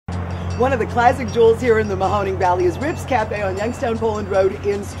One of the classic jewels here in the Mahoning Valley is Ribs Café on Youngstown Poland Road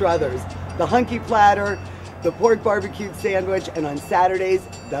in Struthers. The hunky platter, the pork BBQ sandwich, and on Saturdays,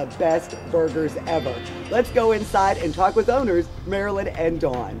 the best burgers ever. Let's go inside and talk with owners Marilyn and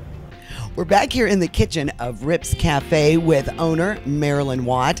Dawn. We're back here in the kitchen of Ribs Café with owner Marilyn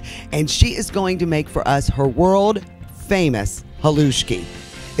Watt, and she is going to make for us her world famous hluski.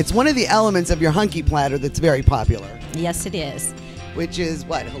 It's one of the elements of your hunky platter that's very popular. Yes, it is. Which is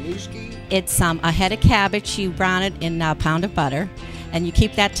what, hluski? It's a head of cabbage. You brown it in a pound of butter, and you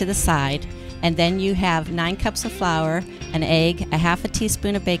keep that to the side. And then you have 9 cups of flour, an egg, a half a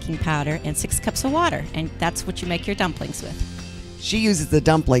teaspoon of baking powder, and 6 cups of water. And that's what you make your dumplings with. She uses the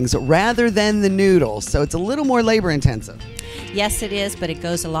dumplings rather than the noodles, so it's a little more labor intensive. Yes, it is, but it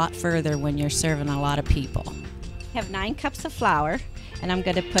goes a lot further when you're serving a lot of people. I have 9 cups of flour, and I'm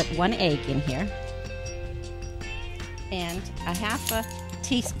going to put 1 egg in here, and a half a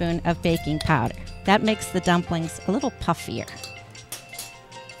teaspoon of baking powder. That makes the dumplings a little puffier.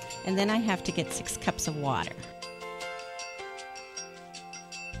 And then I have to get 6 cups of water.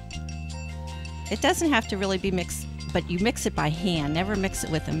 It doesn't have to really be mixed, but you mix it by hand. Never mix it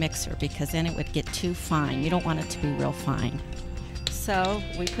with a mixer because then it would get too fine. You don't want it to be real fine. So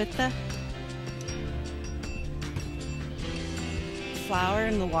we put the flour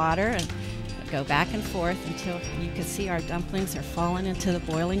in the water and go back and forth until you can see our dumplings are falling into the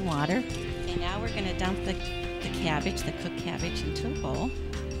boiling water. And now we're going to dump the cabbage, the cooked cabbage, into a bowl.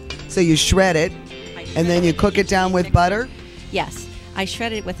 So you shred it, and then you cook it down with butter? Yes. I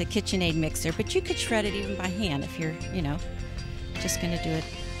shredded it with a KitchenAid mixer, but you could shred it even by hand if you're, just going to do it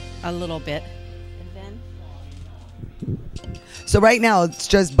a little bit. And then, so right now it's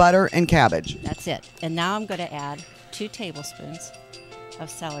just butter and cabbage. That's it. And now I'm going to add 2 tablespoons of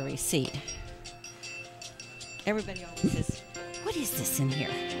celery seed. Everybody always says, what is this in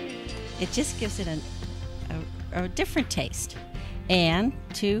here? It just gives it a different taste. And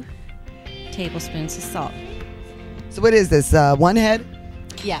 2 tablespoons of salt. So what is this, 1 head?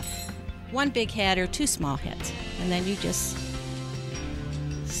 Yeah, 1 big head or 2 small heads. And then you just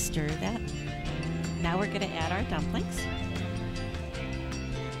stir that. Now we're going to add our dumplings.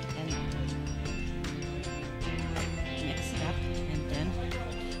 And mix it up. And then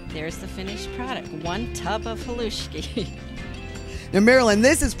there's the finished product. 1 tub of hluski. Now, Marilyn,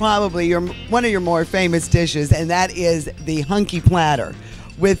 this is probably one of your more famous dishes, and that is the hunky platter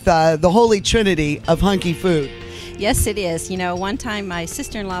with the holy trinity of hunky food. Yes, it is. One time my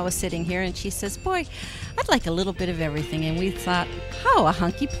sister-in-law was sitting here and she says, boy, I'd like a little bit of everything. And we thought, oh, a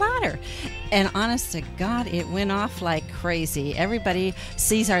hunky platter. And honest to God, it went off like crazy. Everybody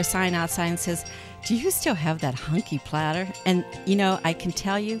sees our sign outside and says, do you still have that hunky platter? And, I can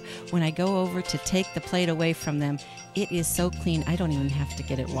tell you, when I go over to take the plate away from them, it is so clean, I don't even have to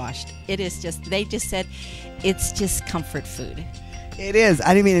get it washed. It is just, they just said, it's just comfort food. It is.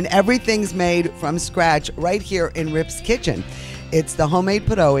 I mean, and everything's made from scratch right here in Ribs Kitchen. It's the homemade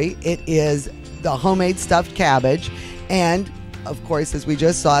pierogi, it is the homemade stuffed cabbage, and, of course, as we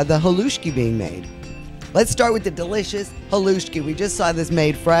just saw, the hluski being made. Let's start with the delicious hluski. We just saw this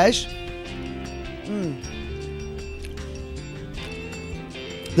made fresh.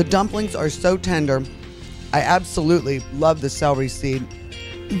 The dumplings are so tender. I absolutely love the celery seed.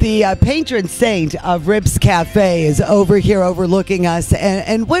 The patron saint of Ribs Café is over here overlooking us.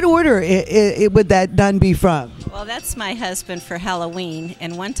 And what order would that nun be from? Well, that's my husband for Halloween.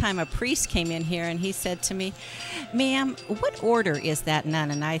 And one time a priest came in here and he said to me, ma'am, what order is that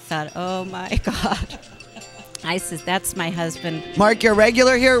nun? And I thought, oh my God. I said, that's my husband. Mark, you're a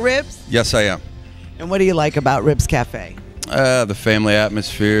regular here at Ribs? Yes, I am. And what do you like about Ribs Café? The family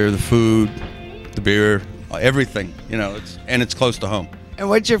atmosphere, the food, the beer, everything, it's close to home. And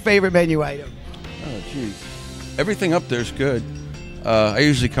what's your favorite menu item? Oh, geez. Everything up there's good. I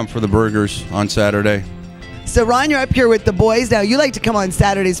usually come for the burgers on Saturday. So, Ron, you're up here with the boys. Now, you like to come on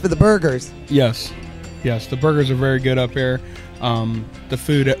Saturdays for the burgers. Yes. Yes, the burgers are very good up here. The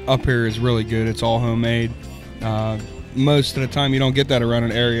food up here is really good. It's all homemade. Most of the time, you don't get that around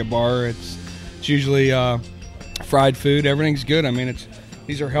an area bar. It's usually fried food. Everything's good. I mean,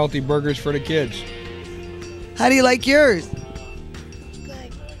 these are healthy burgers for the kids. How do you like yours?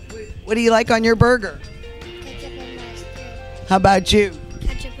 Good. What do you like on your burger? Ketchup and mustard. How about you?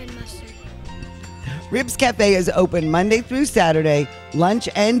 Ketchup and mustard. Ribs Café is open Monday through Saturday, lunch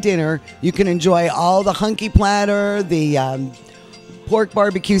and dinner. You can enjoy all the hunky platter, the pork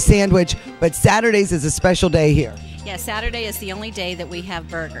barbecue sandwich, but Saturdays is a special day here. Yeah, Saturday is the only day that we have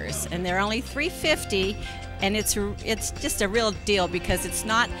burgers, and they're only $3.50, and it's just a real deal because it's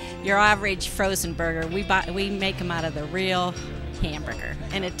not your average frozen burger. We make them out of the real hamburger,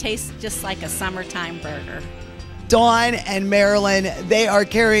 and it tastes just like a summertime burger. Dawn and Marilyn, they are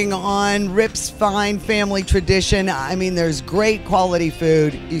carrying on Rip's fine family tradition. I mean, there's great quality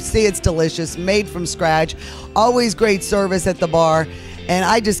food. You see it's delicious, made from scratch. Always great service at the bar. And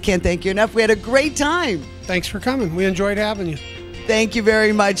I just can't thank you enough. We had a great time. Thanks for coming. We enjoyed having you. Thank you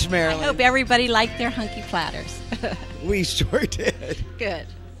very much, I Marilyn. hope everybody liked their hunky platters. We sure did. Good.